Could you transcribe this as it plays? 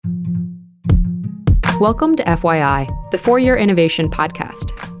Welcome to FYI, the For-Your Innovation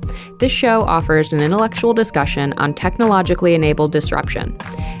podcast. This show offers an intellectual discussion on technologically enabled disruption,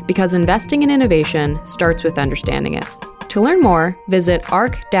 because investing in innovation starts with understanding it. To learn more, visit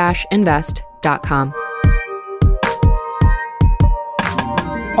ark-invest.com.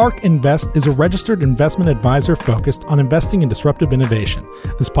 ARK Invest is a registered investment advisor focused on investing in disruptive innovation.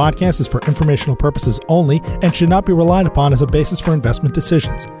 This podcast is for informational purposes only and should not be relied upon as a basis for investment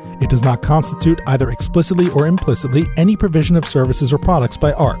decisions. It does not constitute, either explicitly or implicitly, any provision of services or products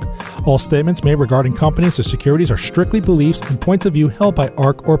by ARK. All statements made regarding companies or securities are strictly beliefs and points of view held by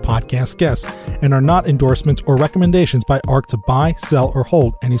ARK or podcast guests and are not endorsements or recommendations by ARK to buy, sell, or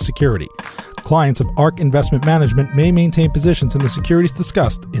hold any security. Clients of ARK Investment Management may maintain positions in the securities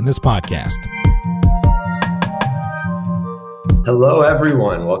discussed in this podcast. Hello,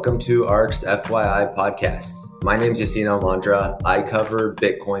 everyone. Welcome to ARK's FYI podcast. My name is Yassine Almondra. I cover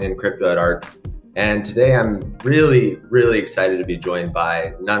Bitcoin and crypto at ARK. And today I'm really excited to be joined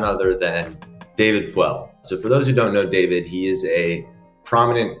by none other than David Puell. So for those who don't know David, he is a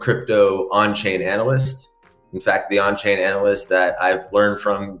prominent crypto on-chain analyst. In fact, the on-chain analyst that I've learned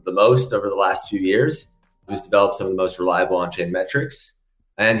from the most over the last few years, who's developed some of the most reliable on-chain metrics.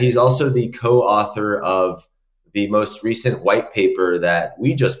 And he's also the co-author of the most recent white paper that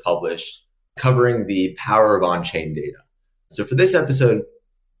we just published covering the power of on-chain data. So for this episode,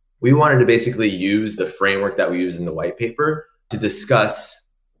 we wanted to basically use the framework that we use in the white paper to discuss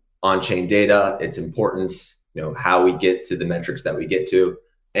on-chain data, its importance, how we get to the metrics that we get to,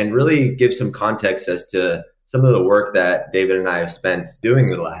 and really give some context as to some of the work that David and I have spent doing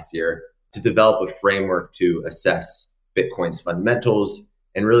the last year to develop a framework to assess Bitcoin's fundamentals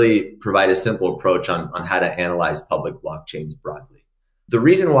and really provide a simple approach on how to analyze public blockchains broadly. The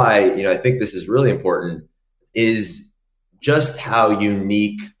reason why I think this is really important is just how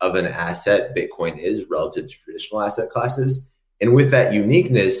unique of an asset Bitcoin is relative to traditional asset classes. And with that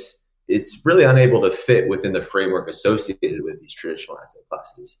uniqueness, it's really unable to fit within the framework associated with these traditional asset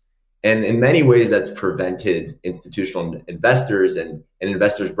classes. And in many ways, that's prevented institutional investors and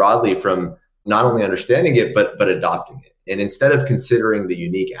investors broadly from not only understanding it, but adopting it. And instead of considering the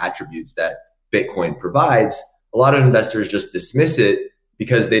unique attributes that Bitcoin provides, a lot of investors just dismiss it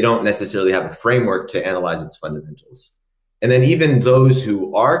because they don't necessarily have a framework to analyze its fundamentals. And then even those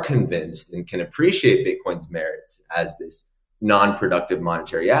who are convinced and can appreciate Bitcoin's merits as this non-productive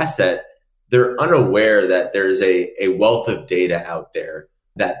monetary asset, they're unaware that there's a wealth of data out there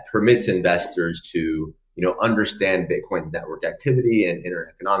that permits investors to, understand Bitcoin's network activity and inner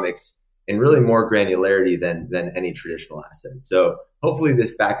economics in really more granularity than any traditional asset. So hopefully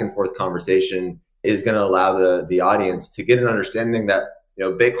this back and forth conversation is going to allow the audience to get an understanding that,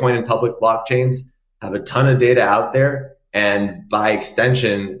 Bitcoin and public blockchains have a ton of data out there, and by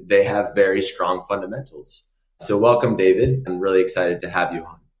extension, they have very strong fundamentals. So welcome, David. I'm really excited to have you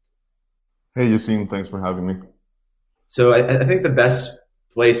on. Hey, Yassine, thanks for having me. So I think the best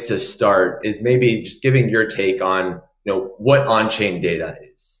place to start is maybe just giving your take on, what on-chain data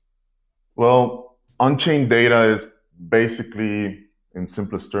is. Well, on-chain data is basically, in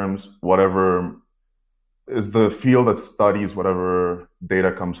simplest terms, whatever is the field that studies whatever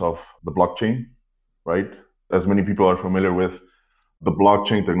data comes off the blockchain, right? As many people are familiar with, the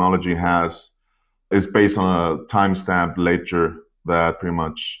blockchain technology is based on a timestamped ledger that pretty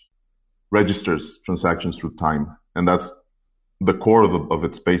much registers transactions through time. And that's the core of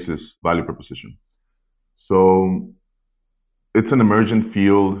its basis value proposition. So it's an emergent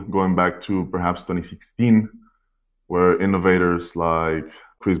field going back to perhaps 2016, where innovators like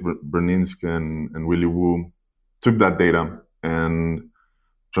Chris Burniske and Willy Woo took that data and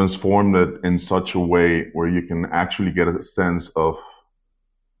transformed it in such a way where you can actually get a sense of,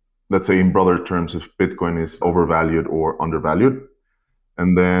 let's say in broader terms, if Bitcoin is overvalued or undervalued.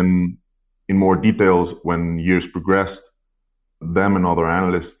 And then in more details, when years progressed, them and other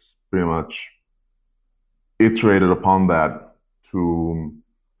analysts pretty much iterated upon that to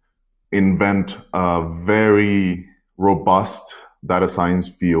invent a very robust data science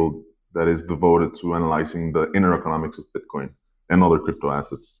field that is devoted to analyzing the inner economics of Bitcoin and other crypto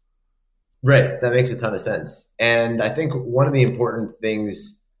assets. Right. That makes a ton of sense. And I think one of the important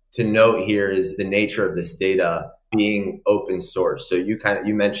things to note here is the nature of this data being open source. So you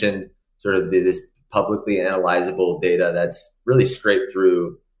mentioned sort of this publicly analyzable data that's really scraped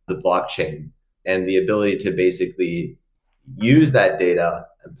through the blockchain, and the ability to basically use that data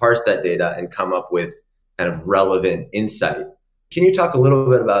and parse that data and come up with kind of relevant insight. Can you talk a little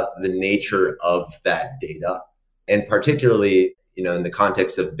bit about the nature of that data, and particularly, in the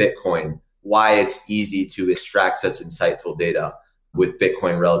context of Bitcoin, why it's easy to extract such insightful data with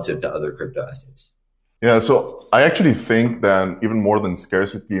Bitcoin relative to other crypto assets? Yeah, so I actually think that even more than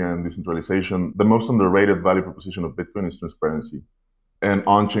scarcity and decentralization, the most underrated value proposition of Bitcoin is transparency. And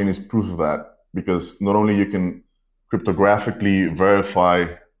on-chain is proof of that, because not only you can cryptographically verify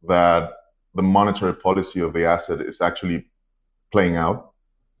that the monetary policy of the asset is actually playing out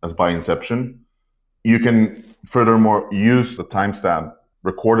as by inception, you can furthermore use the timestamp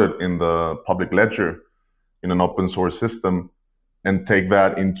recorded in the public ledger in an open source system and take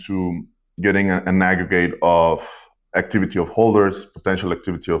that into getting an aggregate of activity of holders, potential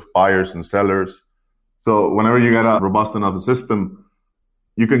activity of buyers and sellers. So whenever you get a robust enough system,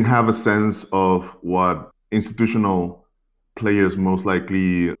 you can have a sense of what institutional players most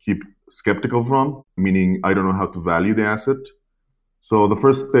likely keep skeptical from, meaning I don't know how to value the asset. So the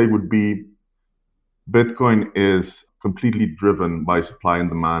first stage would be Bitcoin is completely driven by supply and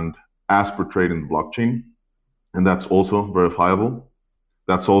demand as portrayed in the blockchain. And that's also verifiable.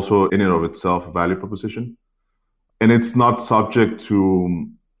 That's also in and of itself a value proposition. And it's not subject to,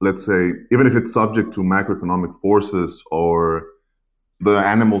 let's say, even if it's subject to macroeconomic forces or the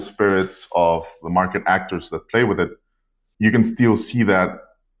animal spirits of the market actors that play with it, you can still see that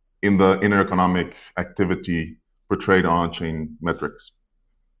in the inner economic activity portrayed on on-chain metrics.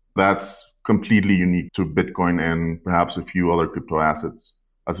 That's completely unique to Bitcoin and perhaps a few other crypto assets,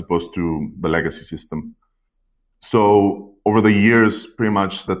 as opposed to the legacy system. So over the years, pretty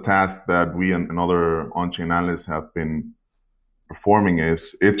much the task that we and other on-chain analysts have been performing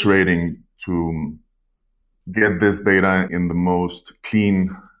is iterating to get this data in the most clean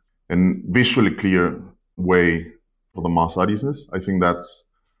and visually clear way for the mass audiences. I think that's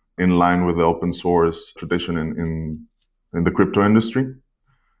in line with the open source tradition in the crypto industry.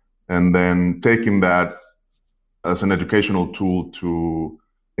 And then taking that as an educational tool to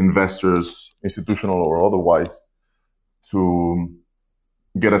investors, institutional or otherwise, to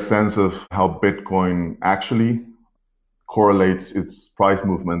get a sense of how Bitcoin actually correlates its price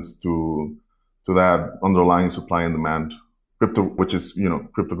movements to that underlying supply and demand crypto, which is,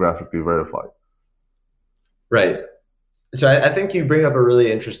 cryptographically verified. Right. So I think you bring up a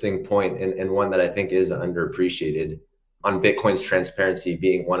really interesting point, and one that I think is underappreciated, on Bitcoin's transparency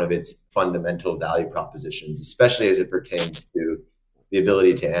being one of its fundamental value propositions, especially as it pertains to the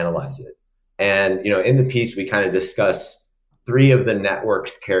ability to analyze it. And, in the piece, we kind of discuss 3 of the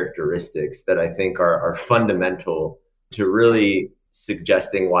network's characteristics that I think are fundamental to really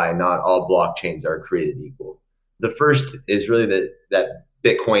suggesting why not all blockchains are created equal. The first is really that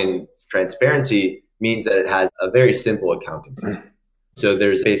Bitcoin's transparency means that it has a very simple accounting system. So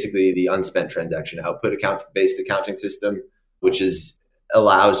there's basically the unspent transaction output based accounting system, which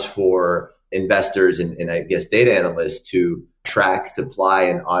allows for investors and I guess data analysts to track, supply,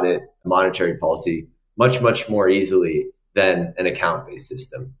 and audit monetary policy much, much more easily than an account-based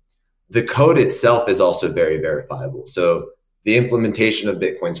system. The code itself is also very verifiable. So the implementation of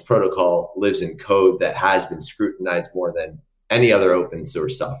Bitcoin's protocol lives in code that has been scrutinized more than any other open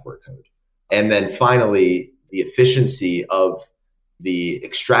source software code. And then finally, the efficiency of the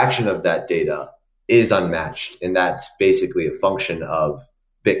extraction of that data is unmatched. And that's basically a function of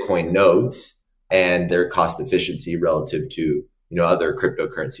Bitcoin nodes and their cost efficiency relative to, other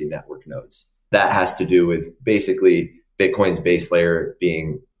cryptocurrency network nodes. That has to do with basically Bitcoin's base layer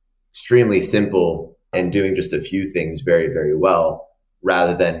being extremely simple and doing just a few things very, very well,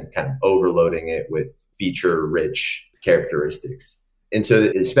 rather than kind of overloading it with feature-rich characteristics. And so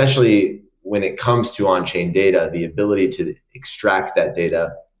especially when it comes to on-chain data, the ability to extract that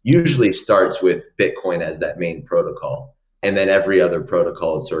data usually starts with Bitcoin as that main protocol. And then every other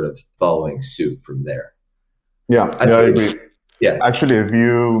protocol is sort of following suit from there. Yeah, I agree. Yeah. Actually, if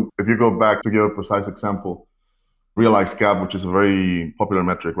you go back to give a precise example, realized gap, which is a very popular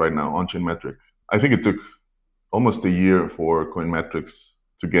metric right now, on-chain metric. I think it took almost a year for Coinmetrics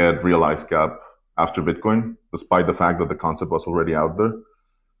to get realized gap after Bitcoin, despite the fact that the concept was already out there.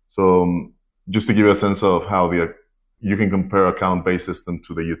 So just to give you a sense of how you can compare account-based system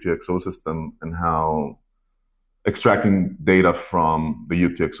to the UTXO system, and how extracting data from the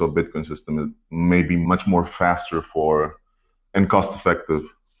UTXO Bitcoin system may be much more faster and cost-effective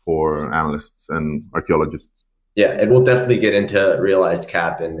for analysts and archaeologists. Yeah, and we'll definitely get into realized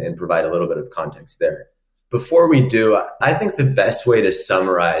cap and provide a little bit of context there. Before we do, I think the best way to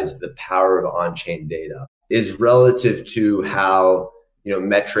summarize the power of on-chain data is relative to how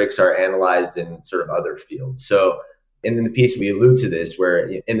metrics are analyzed in sort of other fields. So in the piece, we allude to this, where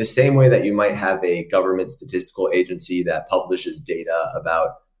in the same way that you might have a government statistical agency that publishes data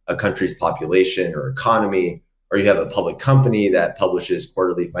about a country's population or economy, or you have a public company that publishes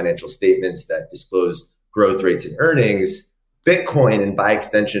quarterly financial statements that disclose growth rates and earnings, Bitcoin, and by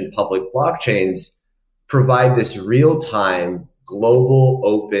extension, public blockchains, provide this real-time global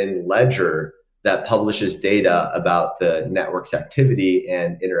open ledger that publishes data about the network's activity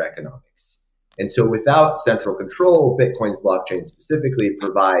and intereconomics. And so without central control, Bitcoin's blockchain specifically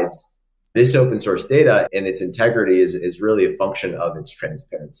provides this open source data, and its integrity is really a function of its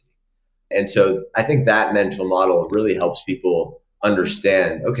transparency. And so I think that mental model really helps people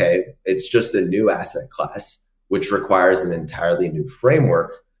understand, okay, it's just a new asset class, which requires an entirely new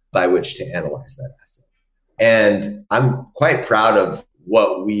framework by which to analyze that asset. And I'm quite proud of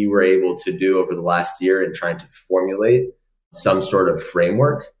what we were able to do over the last year in trying to formulate some sort of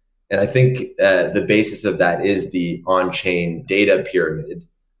framework. And I think the basis of that is the on-chain data pyramid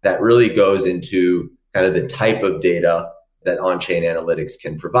that really goes into kind of the type of data that on-chain analytics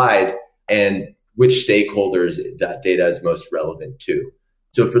can provide and which stakeholders that data is most relevant to.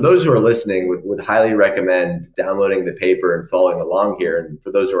 So for those who are listening, would highly recommend downloading the paper and following along here. And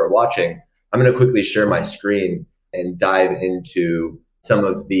for those who are watching, I'm going to quickly share my screen and dive into some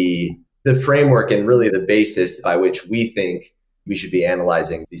of the framework and really the basis by which we think we should be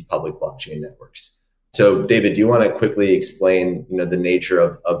analyzing these public blockchain networks. So David, do you want to quickly explain, the nature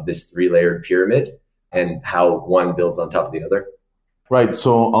of this three-layered pyramid and how one builds on top of the other? Right.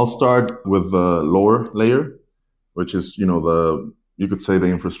 So I'll start with the lower layer, which is, you could say the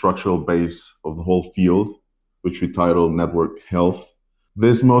infrastructural base of the whole field, which we title network health.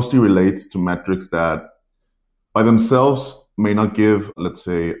 This mostly relates to metrics that by themselves may not give, let's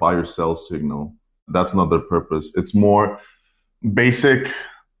say, buy or sell signal. That's not their purpose. It's more basic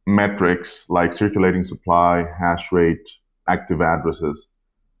metrics like circulating supply, hash rate, active addresses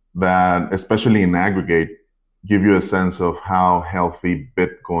that, especially in aggregate, give you a sense of how healthy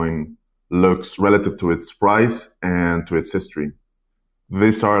Bitcoin looks relative to its price and to its history.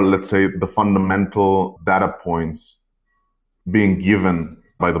 These are, let's say, the fundamental data points being given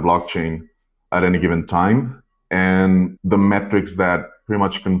by the blockchain at any given time, and the metrics that pretty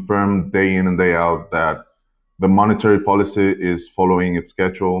much confirm day in and day out that the monetary policy is following its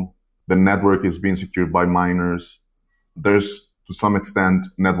schedule, the network is being secured by miners, there's to some extent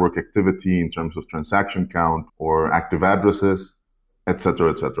network activity in terms of transaction count or active addresses, et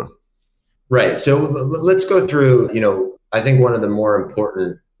cetera, et cetera. Right. So let's go through, I think one of the more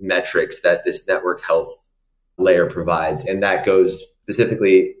important metrics that this network health layer provides, and that goes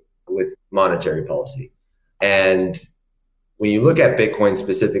specifically with monetary policy. And when you look at Bitcoin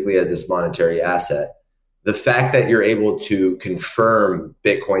specifically as this monetary asset, the fact that you're able to confirm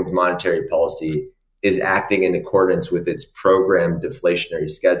Bitcoin's monetary policy is acting in accordance with its programmed deflationary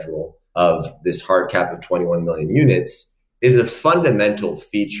schedule of this hard cap of 21 million units is a fundamental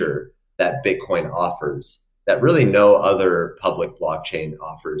feature that Bitcoin offers that really no other public blockchain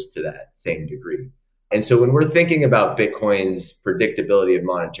offers to that same degree. And so when we're thinking about Bitcoin's predictability of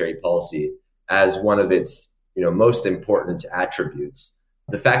monetary policy as one of its most important attributes,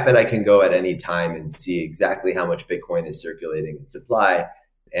 the fact that I can go at any time and see exactly how much Bitcoin is circulating in supply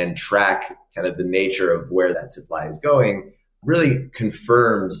and track kind of the nature of where that supply is going really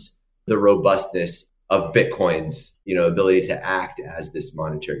confirms the robustness of Bitcoin's ability to act as this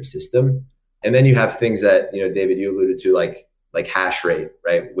monetary system. And then you have things that David, you alluded to like hash rate,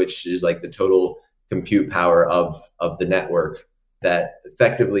 right, which is like the total compute power of the network that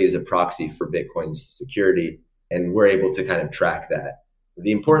effectively is a proxy for Bitcoin's security, and we're able to kind of track that.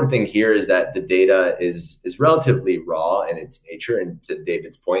 The important thing here is that the data is relatively raw in its nature, and to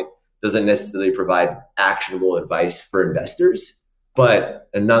David's point, doesn't necessarily provide actionable advice for investors, but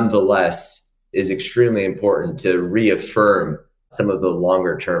nonetheless is extremely important to reaffirm some of the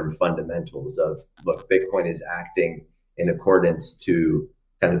longer term fundamentals of, look, Bitcoin is acting in accordance to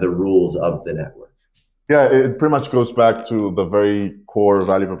kind of the rules of the network. Yeah, it pretty much goes back to the very core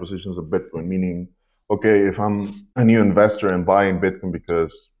value propositions of Bitcoin, meaning, okay, if I'm a new investor and buying Bitcoin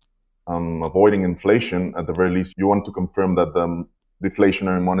because I'm avoiding inflation, at the very least, you want to confirm that the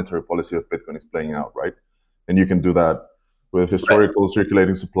deflationary monetary policy of Bitcoin is playing out, right? And you can do that with historical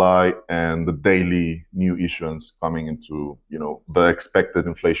circulating supply and the daily new issuance coming into, the expected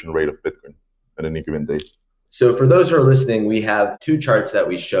inflation rate of Bitcoin at any given day. So for those who are listening, we have two charts that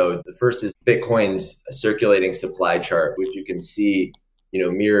we showed. The first is Bitcoin's circulating supply chart, which you can see,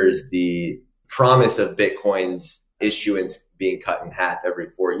 mirrors the promise of Bitcoin's issuance being cut in half every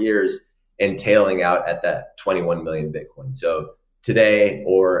 4 years and tailing out at that 21 million Bitcoin. So today,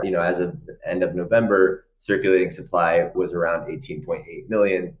 or as of the end of November, circulating supply was around 18.8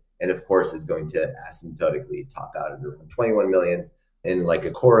 million, and of course is going to asymptotically top out at around 21 million. And like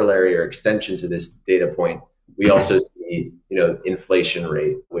a corollary or extension to this data point, we also see, inflation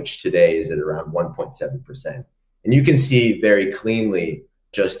rate, which today is at around 1.7%. And you can see very cleanly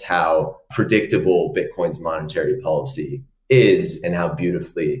just how predictable Bitcoin's monetary policy is and how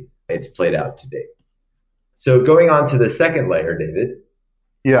beautifully it's played out to date. So going on to the second layer, David.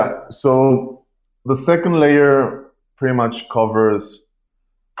 Yeah, so the second layer pretty much covers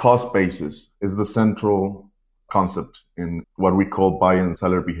cost basis, is the central concept in what we call buyer and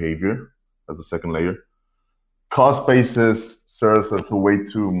seller behavior as the second layer. Cost basis serves as a way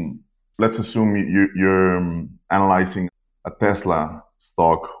to, let's assume you're analyzing a Tesla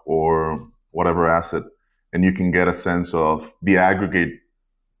stock or whatever asset, and you can get a sense of the aggregate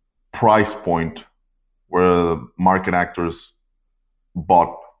price point where market actors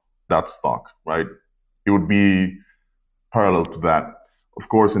bought that stock, right? It would be parallel to that. Of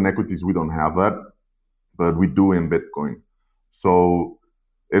course, in equities, we don't have that, but we do in Bitcoin. So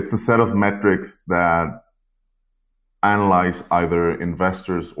it's a set of metrics that analyze either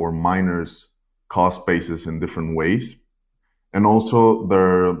investors or miners' cost basis in different ways, and also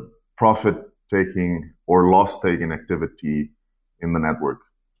their profit-taking or loss-taking activity in the network.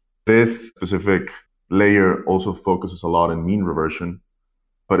 This specific layer also focuses a lot on mean reversion,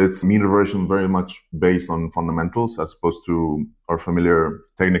 but it's mean reversion very much based on fundamentals as opposed to our familiar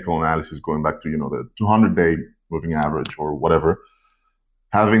technical analysis going back to, the 200-day moving average or whatever.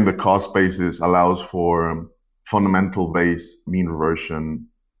 Having the cost basis allows for fundamental-based mean reversion,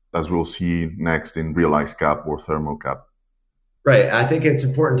 as we'll see next in realized cap or thermocap. Right. I think it's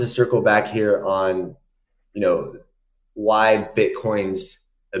important to circle back here on, why Bitcoin's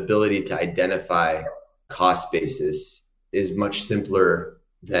ability to identify cost basis is much simpler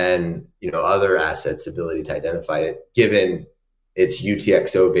than, other assets' ability to identify it, given its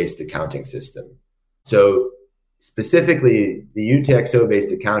UTXO-based accounting system. So specifically, the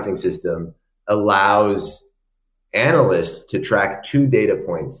UTXO-based accounting system allows analysts to track two data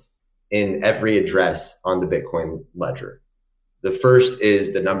points in every address on the Bitcoin ledger. The first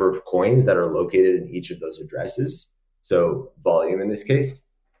is the number of coins that are located in each of those addresses, so volume in this case,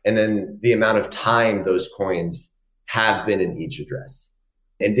 and then the amount of time those coins have been in each address.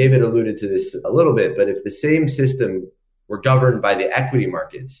 And David alluded to this a little bit, but if the same system were governed by the equity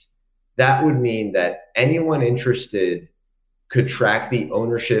markets, that would mean that anyone interested could track the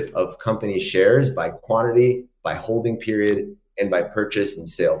ownership of company shares by quantity, by holding period, and by purchase and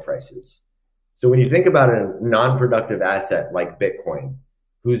sale prices. So when you think about a non-productive asset like Bitcoin,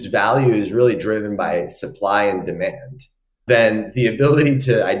 whose value is really driven by supply and demand, then the ability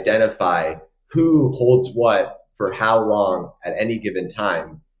to identify who holds what for how long at any given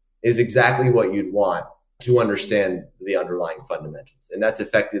time is exactly what you'd want to understand the underlying fundamentals. And that's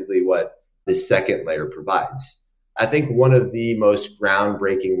effectively what this second layer provides. I think one of the most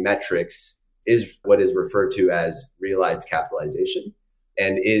groundbreaking metrics is what is referred to as realized capitalization,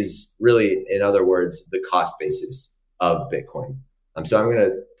 and is really, in other words, the cost basis of Bitcoin. So I'm going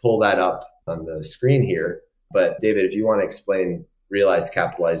to pull that up on the screen here. But David, if you want to explain realized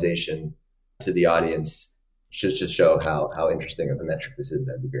capitalization to the audience, just to show how interesting of a metric this is,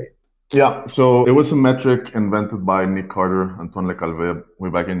 that'd be great. Yeah, so it was a metric invented by Nick Carter, Antoine Le Calvez, way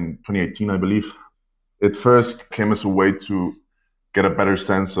back in 2018, I believe. It first came as a way to get a better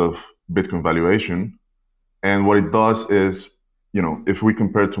sense of Bitcoin valuation. And what it does is, if we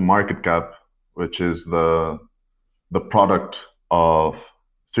compare it to market cap, which is the product of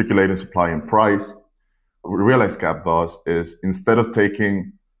circulating supply and price, what realized cap does is, instead of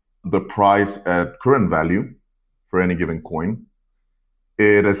taking the price at current value for any given coin,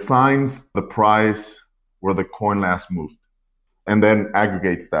 it assigns the price where the coin last moved and then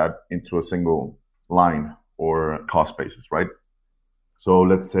aggregates that into a single line or cost basis, right? So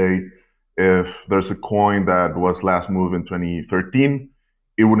let's say if there's a coin that was last moved in 2013,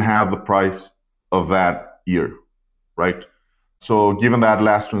 it would have the price of that year, right? So given that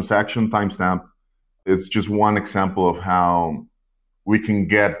last transaction timestamp, it's just one example of how we can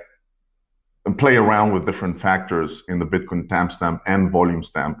get and play around with different factors in the Bitcoin timestamp and volume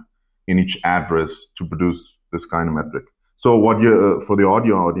stamp in each address to produce this kind of metric. So what you for the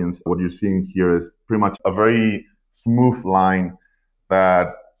audio audience, what you're seeing here is pretty much a very smooth line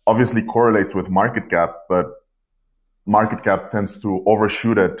that obviously correlates with market cap, but market cap tends to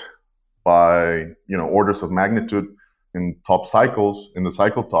overshoot it by orders of magnitude in top cycles, in the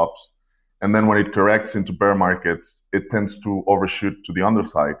cycle tops. And then when it corrects into bear markets, it tends to overshoot to the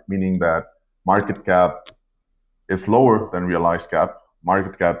underside, meaning that market cap is lower than realized cap.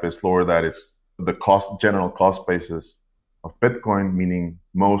 Market cap is lower than it's the general cost basis of Bitcoin, meaning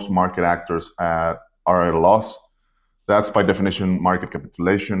most market actors are at a loss. That's by definition market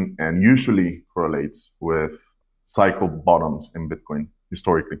capitulation, and usually correlates with cycle bottoms in Bitcoin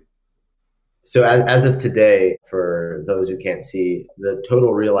historically. So as of today, for those who can't see, the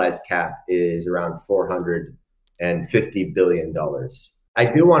total realized cap is around $450 billion. I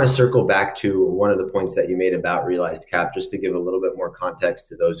do want to circle back to one of the points that you made about realized cap, just to give a little bit more context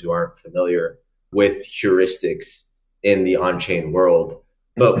to those who aren't familiar with heuristics in the on-chain world.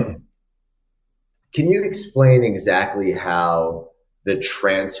 But can you explain exactly how the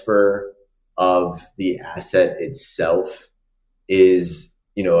transfer of the asset itself is,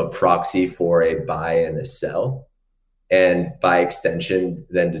 a proxy for a buy and a sell, and by extension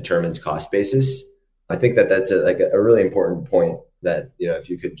then determines cost basis? I think that that's a really important point that, if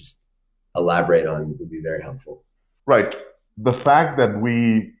you could just elaborate on, would be very helpful. Right. The fact that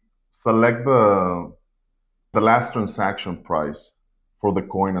we select the last transaction price for the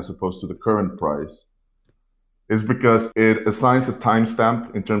coin as opposed to the current price is because it assigns a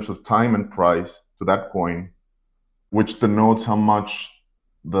timestamp in terms of time and price to that coin, which denotes how much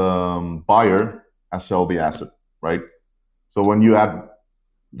the buyer has sold the asset, right? So when you add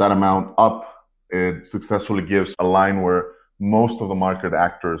that amount up, it successfully gives a line where most of the market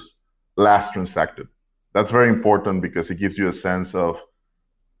actors last transacted. That's very important because it gives you a sense of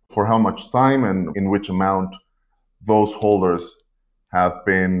for how much time and in which amount those holders have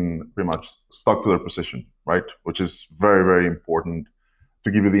been pretty much stuck to their position, right? Which is very, very important. To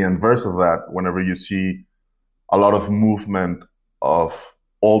give you the inverse of that, whenever you see a lot of movement of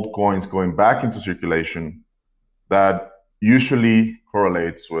old coins going back into circulation, that usually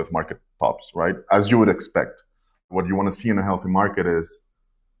correlates with market tops, right? As you would expect. What you want to see in a healthy market is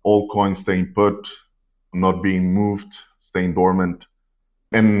old coins staying put, not being moved, staying dormant,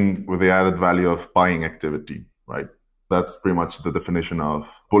 and with the added value of buying activity, right? That's pretty much the definition of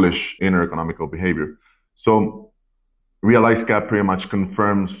bullish inner economical behavior. So realized cap pretty much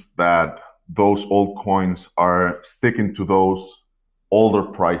confirms that those old coins are sticking to those older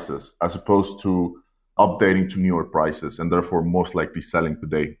prices as opposed to updating to newer prices and therefore most likely selling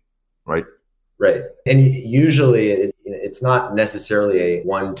today, right? Right. And usually it's not necessarily a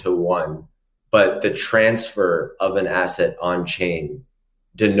one-to-one, but the transfer of an asset on chain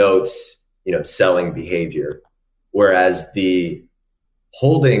denotes, selling behavior, whereas the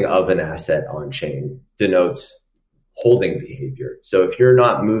holding of an asset on chain denotes holding behavior. So if you're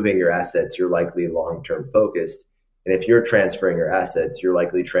not moving your assets, you're likely long-term focused. And if you're transferring your assets, you're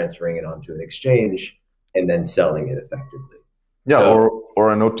likely transferring it onto an exchange and then selling it effectively. Yeah, so,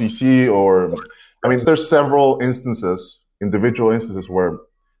 or an OTC, there's several instances, individual instances where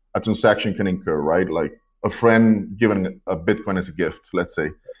a transaction can incur, right? Like a friend giving a Bitcoin as a gift, let's say.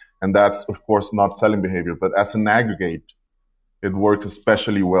 And that's, of course, not selling behavior, but as an aggregate, it works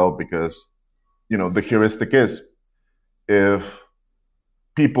especially well because, the heuristic is if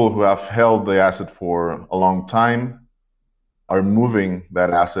people who have held the asset for a long time are moving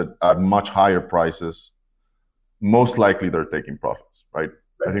that asset at much higher prices, most likely they're taking profits, right?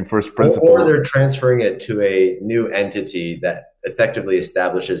 I think first principle. Or they're transferring it to a new entity that effectively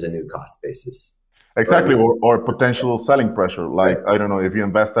establishes a new cost basis. Exactly, or potential selling pressure. Like, I don't know, if you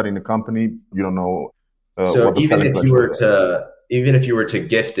invest that in a company, you don't know. So even if you were to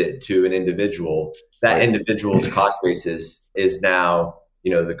gift it to an individual, that individual's cost basis is now,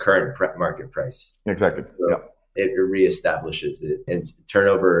 the current market price. Exactly. So yeah. It reestablishes it, and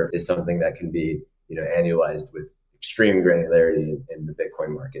turnover is something that can be, annualized with extreme granularity in the Bitcoin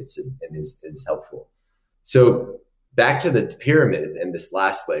markets and is helpful. So back to the pyramid and this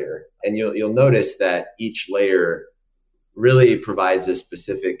last layer, and you'll notice that each layer really provides a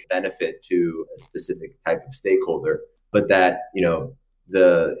specific benefit to a specific type of stakeholder, but that,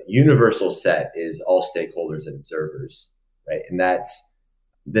 the universal set is all stakeholders and observers, right? And that's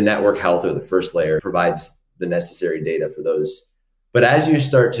the network health, or the first layer, provides the necessary data for those. But as you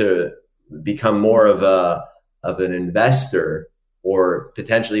start to become more of an investor, or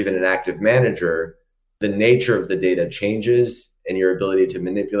potentially even an active manager, the nature of the data changes, and your ability to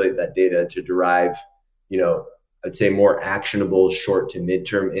manipulate that data to derive, I'd say more actionable short to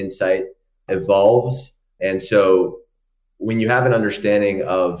midterm insight evolves. And so when you have an understanding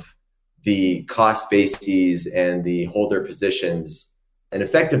of the cost bases and the holder positions and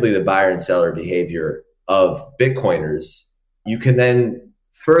effectively the buyer and seller behavior of Bitcoiners, you can then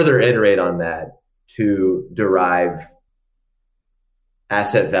further iterate on that to derive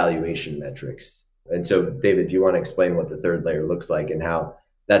asset valuation metrics. And so, David, do you want to explain what the third layer looks like and how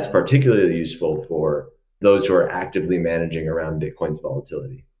that's particularly useful for those who are actively managing around Bitcoin's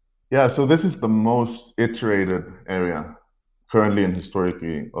volatility? Yeah, so this is the most iterated area currently and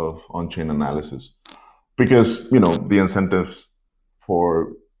historically of on-chain analysis, because, the incentives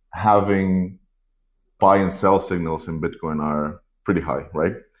for having buy and sell signals in Bitcoin are pretty high,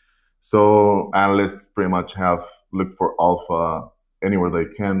 right? So analysts pretty much have looked for alpha anywhere they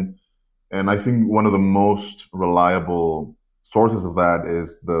can. And I think one of the most reliable sources of that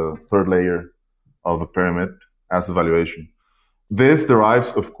is the third layer of the pyramid as the valuation. This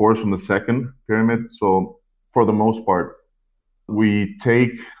derives, of course, from the second pyramid. So for the most part, we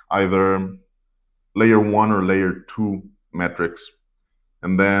take either layer 1 or layer 2 metrics,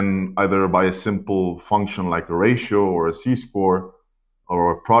 and then either by a simple function like a ratio or a C-score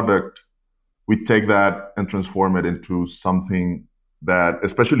or a product, we take that and transform it into something that,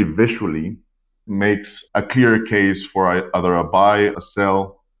 especially visually, makes a clear case for either a buy, a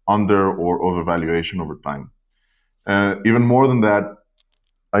sell, under or overvaluation over time. Even more than that,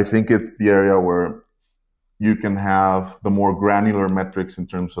 I think it's the area where you can have the more granular metrics in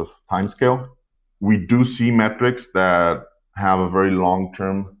terms of timescale. We do see metrics that have a very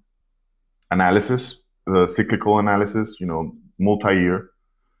long-term analysis, the cyclical analysis, multi-year.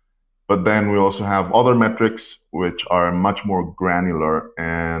 But then we also have other metrics which are much more granular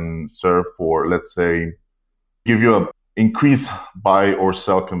and serve for, let's say, give you an increased buy or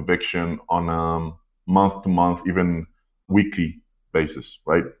sell conviction on a month-to-month, even weekly basis,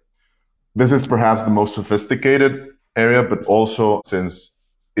 right? This is perhaps the most sophisticated area, but also since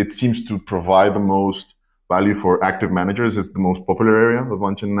it seems to provide the most value for active managers, it's the most popular area of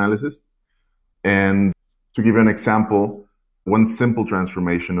on-chain analysis. And to give you an example, one simple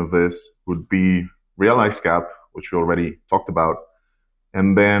transformation of this would be realized cap, which we already talked about,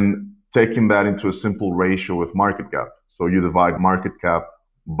 and then taking that into a simple ratio with market cap. So you divide market cap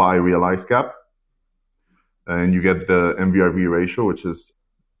by realized cap, and you get the MVRV ratio, which is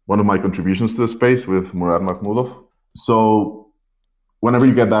one of my contributions to the space with Murad Mahmudov. So whenever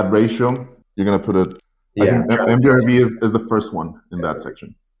you get that ratio, you're going to put it, I think MVRV is the first one in that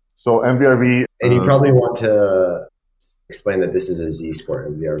section. So MVRV... And you probably want to explain that this is a Z-score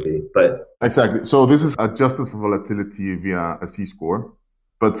MVRV, but... Exactly. So this is adjusted for volatility via a Z-score.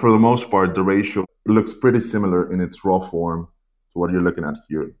 But for the most part, the ratio looks pretty similar in its raw form to what you're looking at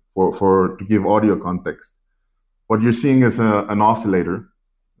here. To give audio context, what you're seeing is an oscillator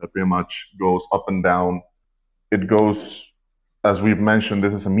that pretty much goes up and down. It goes, as we've mentioned,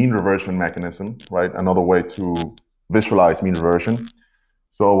 this is a mean reversion mechanism, right? Another way to visualize mean reversion.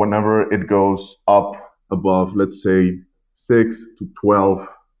 So whenever it goes up above, let's say, 6 to 12,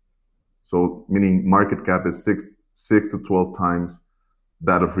 so meaning market cap is 6 to 12 times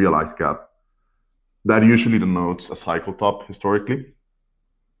that of realized cap, that usually denotes a cycle top historically.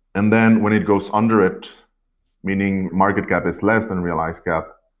 And then when it goes under it, meaning market cap is less than realized cap,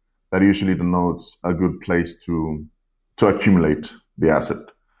 that usually denotes a good place to accumulate the asset.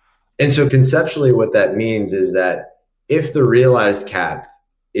 And so conceptually what that means is that if the realized cap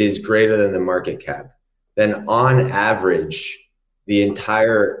is greater than the market cap, then on average, the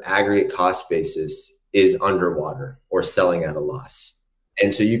entire aggregate cost basis is underwater or selling at a loss.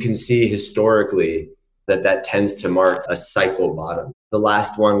 And so you can see historically that tends to mark a cycle bottom. The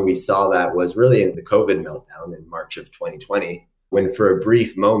last one we saw that was really in the COVID meltdown in March of 2020, when for a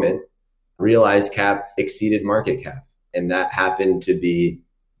brief moment, realized cap exceeded market cap. And that happened to be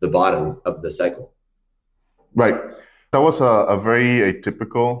the bottom of the cycle. Right. That was a very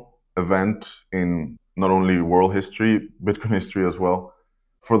atypical event in not only world history, Bitcoin history as well.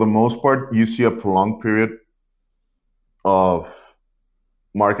 For the most part, you see a prolonged period of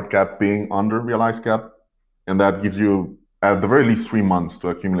market cap being under realized cap. And that gives you at the very least 3 months to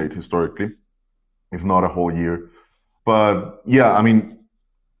accumulate historically, if not a whole year. But yeah, I mean,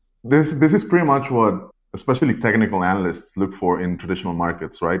 this is pretty much what especially technical analysts look for in traditional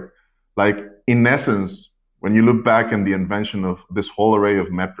markets, right? Like in essence, when you look back in the invention of this whole array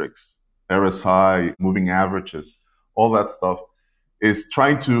of metrics, RSI, moving averages, all that stuff is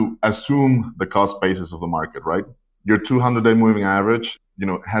trying to assume the cost basis of the market, right? Your 200-day moving average,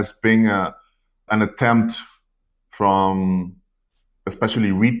 has been an attempt from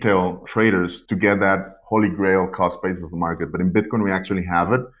especially retail traders to get that holy grail cost basis of the market. But in Bitcoin, we actually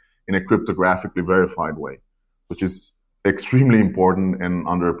have it in a cryptographically verified way, which is extremely important and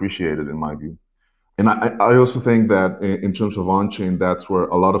underappreciated in my view. And I also think that in terms of on-chain, that's where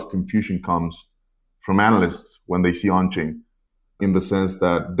a lot of confusion comes from analysts when they see on-chain, in the sense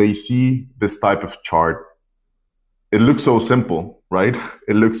that they see this type of chart. It looks so simple, right?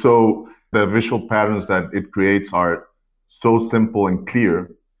 The visual patterns that it creates are so simple and clear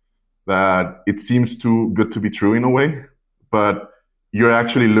that it seems too good to be true in a way. But you're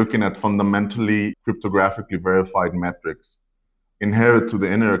actually looking at fundamentally cryptographically verified metrics inherent to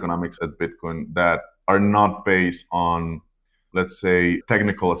the inner economics at Bitcoin that are not based on, let's say,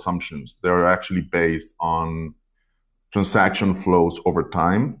 technical assumptions. They're actually based on transaction flows over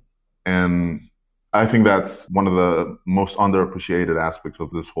time And I think that's one of the most underappreciated aspects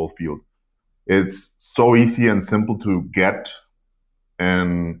of this whole field. It's so easy and simple to get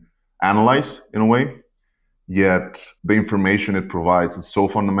and analyze in a way, yet the information it provides is so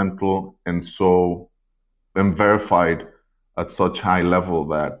fundamental and so verified at such high level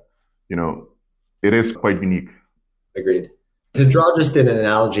that, it is quite unique. Agreed. To draw just an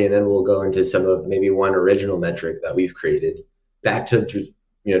analogy, and then we'll go into some of maybe one original metric that we've created, back to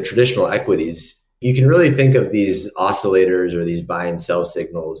traditional equities, you can really think of these oscillators or these buy and sell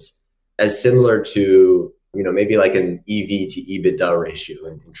signals as similar to, maybe like an EV to EBITDA ratio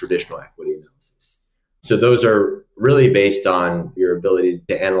in traditional equity analysis. So those are really based on your ability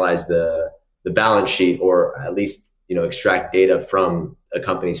to analyze the balance sheet, or at least, extract data from a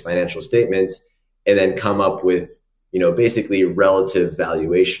company's financial statements, and then come up with, basically relative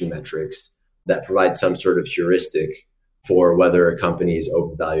valuation metrics that provide some sort of heuristic for whether a company is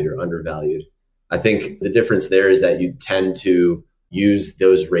overvalued or undervalued. I think the difference there is that you tend to use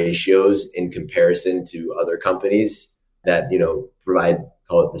those ratios in comparison to other companies that, provide,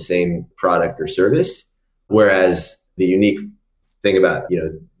 call it the same product or service. Whereas the unique thing about,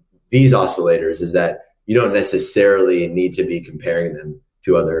 these oscillators is that you don't necessarily need to be comparing them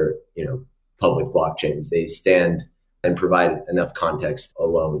to other, public blockchains. They stand and provide enough context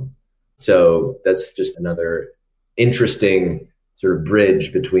alone. So that's just another interesting sort of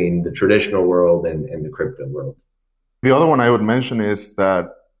bridge between the traditional world and the crypto world. The other one I would mention is that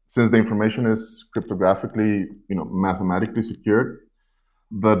since the information is cryptographically, mathematically secured,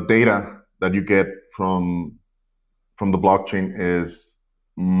 the data that you get from the blockchain is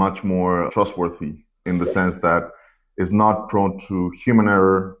much more trustworthy in the sense that it's not prone to human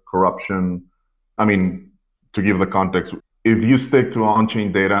error, corruption. I mean, to give the context, if you stick to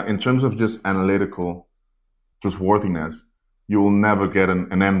on-chain data in terms of just analytical trustworthiness, you will never get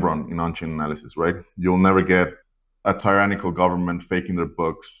an end run in on-chain analysis, right? You'll never get a tyrannical government faking their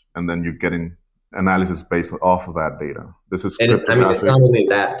books and then you're getting analysis based off of that data. This is it's not only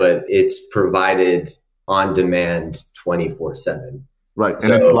that, but it's provided on demand 24/7. Right.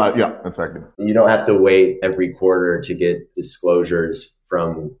 So and it's like, yeah, exactly. You don't have to wait every quarter to get disclosures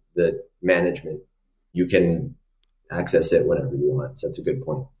from the management. You can access it whenever you want. So that's a good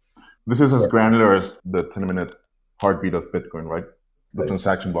point. This is as granular as the 10-minute heartbeat of Bitcoin, right? The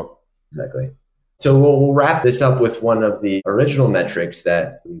transaction block. Exactly. So we'll wrap this up with one of the original metrics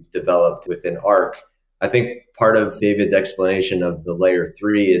that we've developed within ARK. I think part of David's explanation of the layer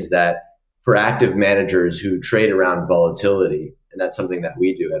 3 is that for active managers who trade around volatility, and that's something that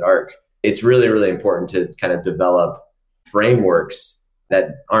we do at ARK, it's really, really important to kind of develop frameworks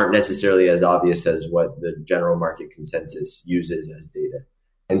that aren't necessarily as obvious as what the general market consensus uses as data.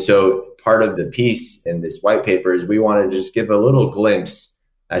 And so part of the piece in this white paper is we want to just give a little glimpse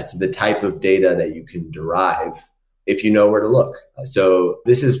as to the type of data that you can derive if you know where to look. So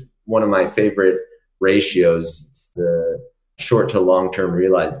this is one of my favorite ratios, the short to long-term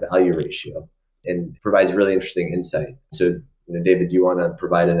realized value ratio, and provides really interesting insight. So, David, do you want to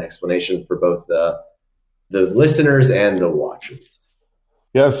provide an explanation for both the listeners and the watchers?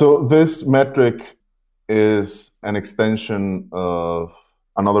 Yeah, so this metric is an extension of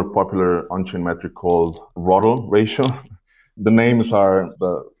another popular on-chain metric called RODL ratio. The names are,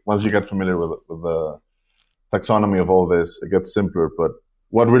 once you get familiar with the taxonomy of all this, it gets simpler. But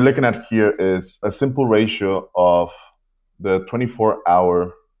what we're looking at here is a simple ratio of the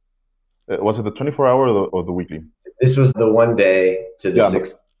 24-hour, was it the 24-hour or the weekly? This was the 1 day to the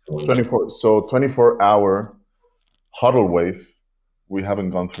 6th. 24-hour HODL wave. We haven't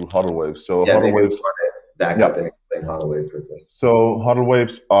gone through HODL waves. So HODL waves. Back up and explain HODL wave quickly. So HODL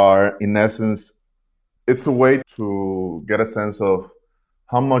waves are, in essence, it's a way to get a sense of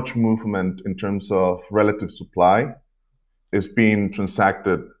how much movement in terms of relative supply is being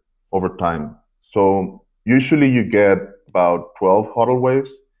transacted over time. So usually you get about 12 HODL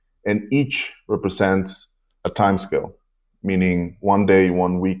waves, and each represents a time scale, meaning 1 day,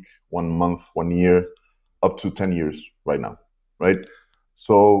 1 week, 1 month, 1 year, up to 10 years right now, right?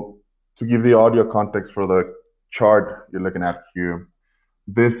 So to give the audio context for the chart you're looking at here,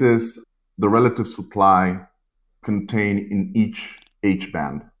 this is the relative supply contained in each H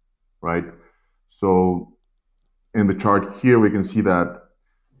band, right? So in the chart here, we can see that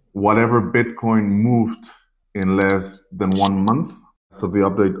whatever Bitcoin moved in less than 1 month, so the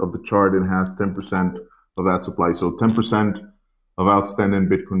update of the chart, it has 10% of that supply. So 10% of outstanding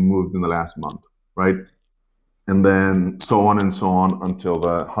Bitcoin moved in the last month, right? And then so on and so on until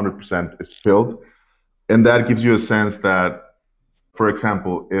the 100% is filled. And that gives you a sense that, for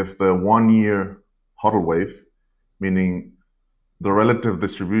example, if the 1 year HODL wave, meaning the relative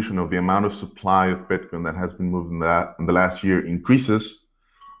distribution of the amount of supply of Bitcoin that has been moved in the last year increases,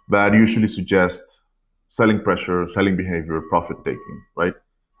 that usually suggests selling pressure, selling behavior, profit taking, right?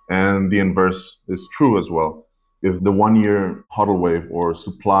 And the inverse is true as well. If the 1 year HODL wave or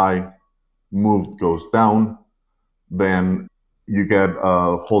supply moved goes down, then you get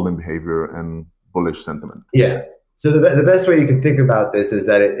holding behavior and bullish sentiment. Yeah. So the best way you can think about this is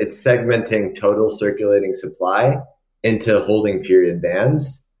that it's segmenting total circulating supply into holding period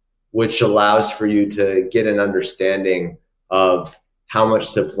bands, which allows for you to get an understanding of how much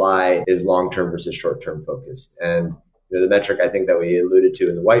supply is long-term versus short-term focused. And the metric I think that we alluded to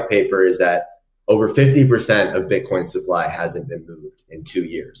in the white paper is that over 50% of Bitcoin supply hasn't been moved in 2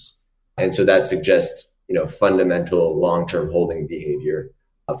 years. And so that suggests, fundamental long-term holding behavior.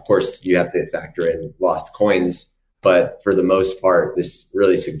 Of course, you have to factor in lost coins, but for the most part, this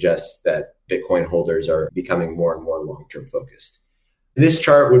really suggests that Bitcoin holders are becoming more and more long-term focused. This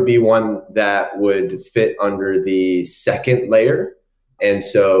chart would be one that would fit under the second layer. And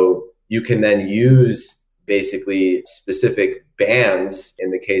so you can then use basically specific bands.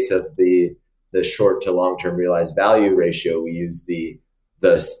 In the case of the short to long-term realized value ratio, we use the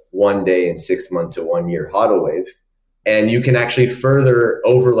 1 day and 6 month to 1 year HODL wave. And you can actually further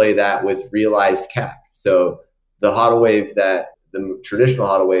overlay that with realized cap. So the HODL wave, that the traditional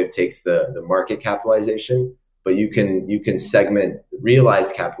HODL wave takes the market capitalization, but you can segment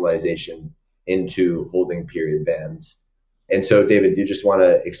realized capitalization into holding period bands. And so, David, do you just want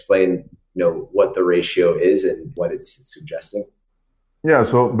to explain, what the ratio is and what it's suggesting? Yeah.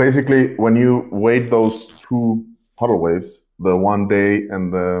 So basically, when you weight those two HODL waves, the 1 day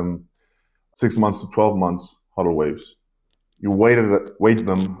and the 6 months to 12 months HODL waves, you weight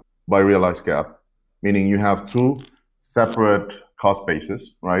them by realized gap, meaning you have two separate cost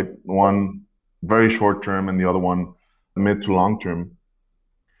bases, right? One very short term and the other one mid to long term.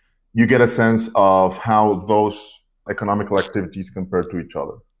 You get a sense of how those economical activities compare to each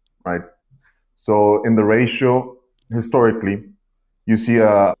other, right? So in the ratio, historically, you see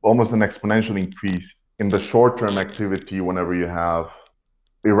almost an exponential increase in the short-term activity whenever you have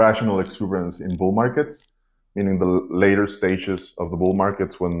irrational exuberance in bull markets, meaning the later stages of the bull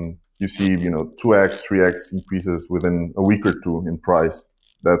markets when you see, 2x, 3x increases within a week or two in price.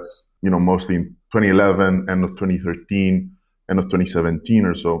 That's, mostly in 2011, end of 2013, end of 2017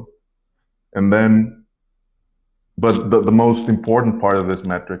 or so. And then, but the most important part of this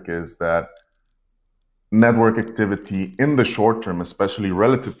metric is that network activity in the short term, especially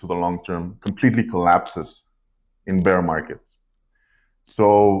relative to the long term, completely collapses in bear markets.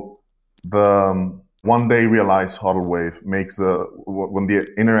 So the 1 day realized HODL wave makes when the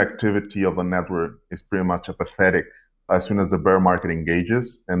interactivity of a network is pretty much apathetic as soon as the bear market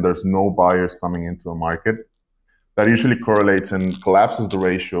engages and there's no buyers coming into the market, that usually correlates and collapses the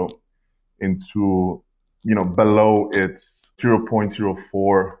ratio into, below its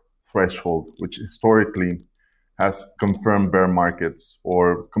 0.04 threshold, which historically has confirmed bear markets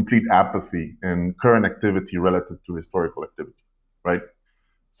or complete apathy in current activity relative to historical activity, right?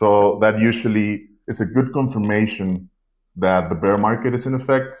 So that usually is a good confirmation that the bear market is in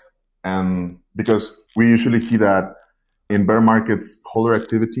effect. And because we usually see that in bear markets, holder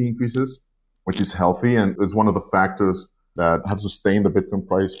activity increases, which is healthy and is one of the factors that have sustained the Bitcoin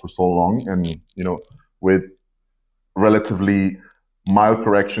price for so long. And, with relatively mild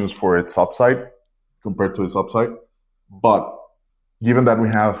corrections for its upside compared to its upside. But given that we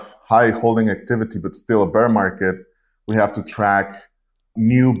have high holding activity, but still a bear market, we have to track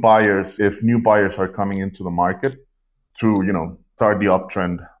new buyers, if new buyers are coming into the market to, start the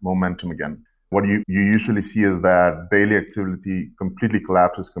uptrend momentum again. What you usually see is that daily activity completely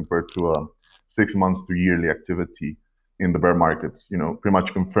collapses compared to 6 months to yearly activity in the bear markets, pretty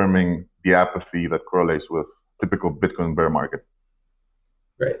much confirming the apathy that correlates with typical Bitcoin bear market.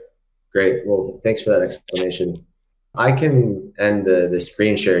 Great. Well, thanks for that explanation. I can end the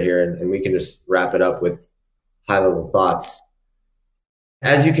screen share here and we can just wrap it up with high-level thoughts.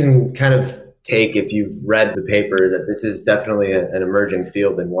 As you can kind of take, if you've read the paper, that this is definitely an emerging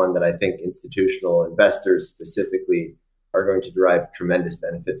field and one that I think institutional investors specifically are going to derive tremendous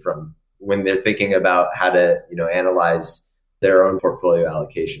benefit from when they're thinking about how to, analyze their own portfolio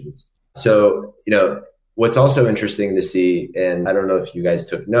allocations. So, what's also interesting to see, and I don't know if you guys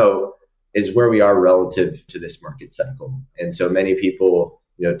took note, is where we are relative to this market cycle. And so many people,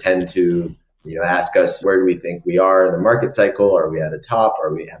 tend to, ask us, where do we think we are in the market cycle? Are we at a top?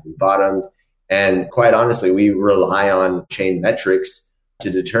 Have we bottomed? And quite honestly, we rely on chain metrics to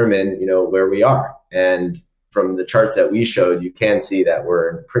determine, where we are. And from the charts that we showed, you can see that we're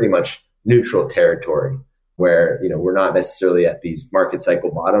in pretty much neutral territory where, we're not necessarily at these market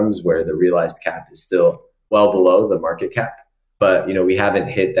cycle bottoms where the realized cap is still well below the market cap. But, we haven't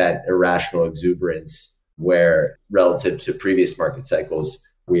hit that irrational exuberance where relative to previous market cycles,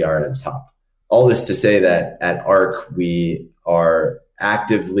 we are at the top. All this to say that at ARK, we are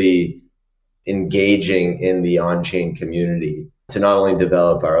actively engaging in the on-chain community to not only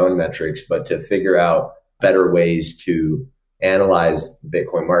develop our own metrics, but to figure out better ways to analyze the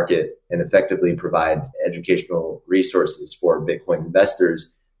Bitcoin market and effectively provide educational resources for Bitcoin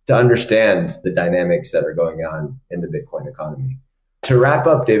investors to understand the dynamics that are going on in the Bitcoin economy. To wrap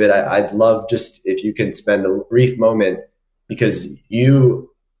up, David, I'd love just if you can spend a brief moment, because you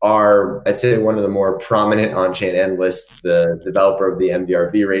are, I'd say, one of the more prominent on-chain analysts, the developer of the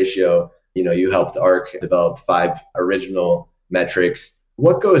MVRV ratio. You helped ARK develop 5 original metrics.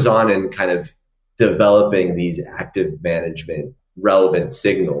 What goes on in kind of developing these active management relevant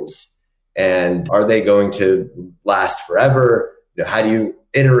signals? And are they going to last forever? How do you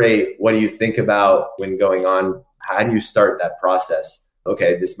iterate? What do you think about when going on? How do you start that process?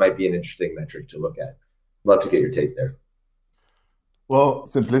 Okay, this might be an interesting metric to look at. Love to get your take there. Well,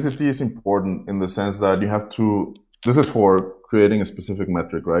 simplicity is important in the sense that you have to, this is for creating a specific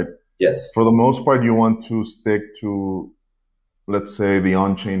metric, right? Yes. For the most part, you want to stick to, let's say, the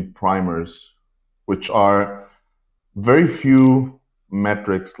on-chain primers, which are very few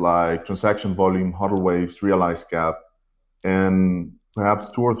metrics like transaction volume, HODL waves, realized gap, and perhaps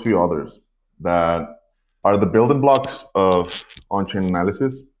 2 or 3 others that are the building blocks of on-chain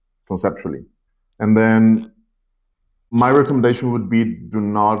analysis conceptually. And then my recommendation would be do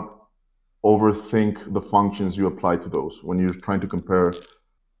not overthink the functions you apply to those when you're trying to compare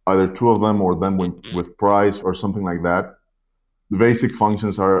either 2 of them or them with price or something like that. The basic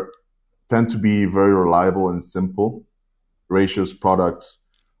functions tend to be very reliable and simple. Ratios, products.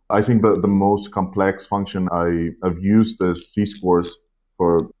 I think that the most complex function I've used is Z-scores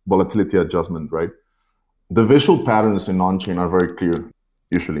for volatility adjustment, right? The visual patterns in on-chain are very clear,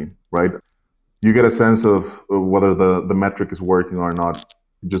 usually, right? You get a sense of whether the metric is working or not,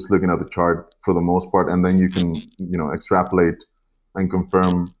 just looking at the chart for the most part, and then you can, extrapolate and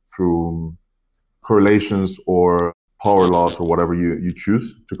confirm through correlations or power laws or whatever you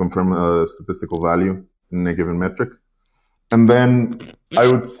choose to confirm a statistical value in a given metric. And then I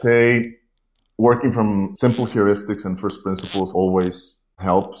would say working from simple heuristics and first principles always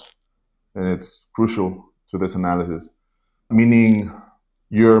helps, and it's crucial to this analysis. Meaning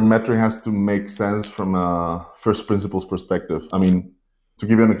your metric has to make sense from a first principles perspective. I mean, to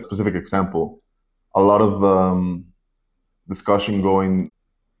give you a specific example, a lot of discussion going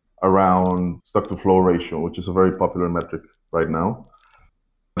around stock-to-flow ratio, which is a very popular metric right now.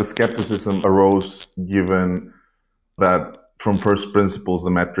 The skepticism arose given that from first principles,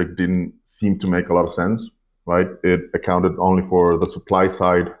 the metric didn't seem to make a lot of sense, right? It accounted only for the supply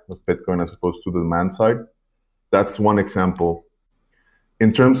side of Bitcoin as opposed to the demand side. That's one example.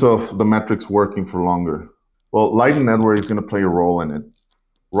 In terms of the metrics working for longer, well, Lightning Network is going to play a role in it.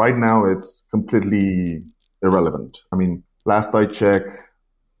 Right now, it's completely irrelevant. I mean, last I checked,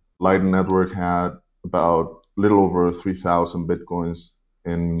 Lightning Network had about a little over 3,000 Bitcoins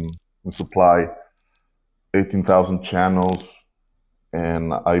in supply, 18,000 channels,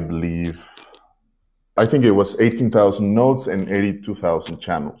 and I think it was 18,000 nodes and 82,000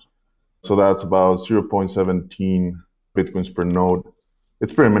 channels. So that's about 0.17 Bitcoins per node.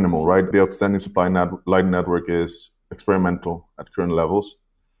 It's pretty minimal, right? The outstanding supply Lightning Network is experimental at current levels.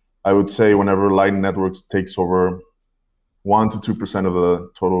 I would say whenever Lightning Networks takes over 1 to 2% of the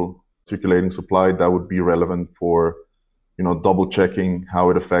total circulating supply, that would be relevant for, double checking how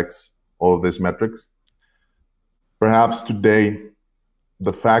it affects all of these metrics. Perhaps today,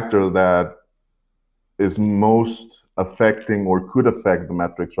 the factor that is most affecting or could affect the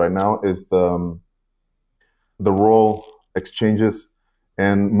metrics right now is the role exchanges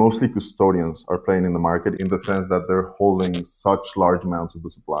and mostly custodians are playing in the market, in the sense that they're holding such large amounts of the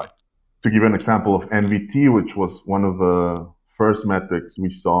supply. To give an example of NVT, which was one of the first metrics we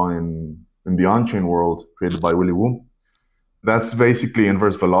saw in the on-chain world created by Willy Woo, that's basically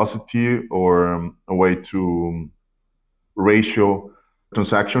inverse velocity, or a way to ratio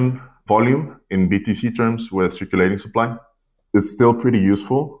transaction volume in BTC terms with circulating supply. It's still pretty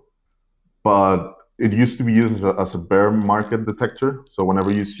useful, but it used to be used as a bear market detector. So whenever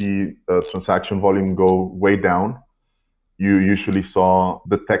you see a transaction volume go way down, you usually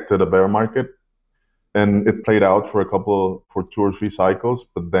detected a bear market. And it played out for 2 or 3 cycles,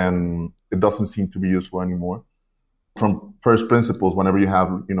 but then it doesn't seem to be useful anymore. From first principles, whenever you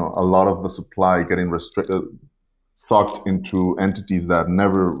have a lot of the supply getting sucked into entities that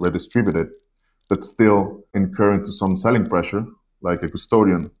never redistributed, but still incur into some selling pressure, like a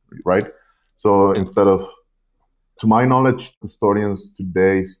custodian, right? So instead of, to my knowledge, custodians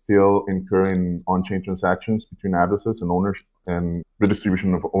today still incur in on-chain transactions between addresses and owners and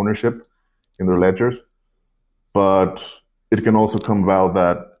redistribution of ownership in their ledgers. But it can also come about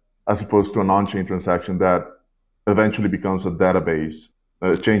that, as opposed to an on-chain transaction, that eventually becomes a database,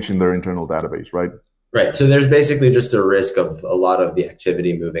 a change in their internal database, right? Right. So there's basically just a risk of a lot of the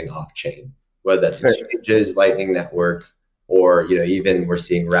activity moving off-chain, whether that's exchanges, Lightning Network, or even we're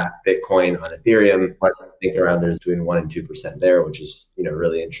seeing wrapped Bitcoin on Ethereum. I think around there's between 1% and 2% there, which is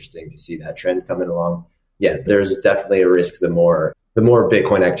really interesting to see that trend coming along. Yeah, there's definitely a risk the more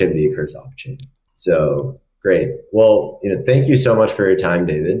Bitcoin activity occurs off-chain. So great. Well, thank you so much for your time,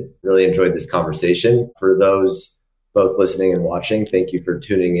 David. Really enjoyed this conversation. For those both listening and watching, thank you for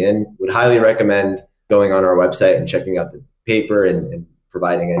tuning in. Would highly recommend going on our website and checking out the paper and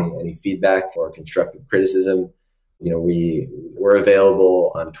providing any feedback or constructive criticism. We're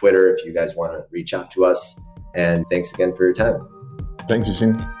available on Twitter if you guys want to reach out to us. And thanks again for your time. Thanks,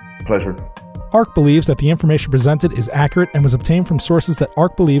 Yassine. Pleasure. ARK believes that the information presented is accurate and was obtained from sources that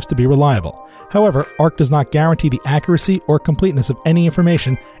ARK believes to be reliable. However, ARK does not guarantee the accuracy or completeness of any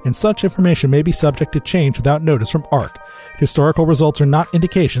information, and such information may be subject to change without notice from ARK. Historical results are not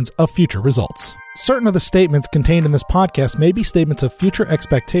indications of future results. Certain of the statements contained in this podcast may be statements of future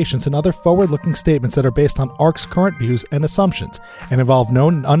expectations and other forward-looking statements that are based on ARK's current views and assumptions and involve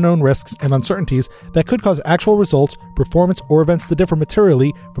known and unknown risks and uncertainties that could cause actual results, performance, or events to differ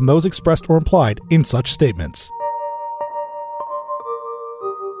materially from those expressed or implied in such statements.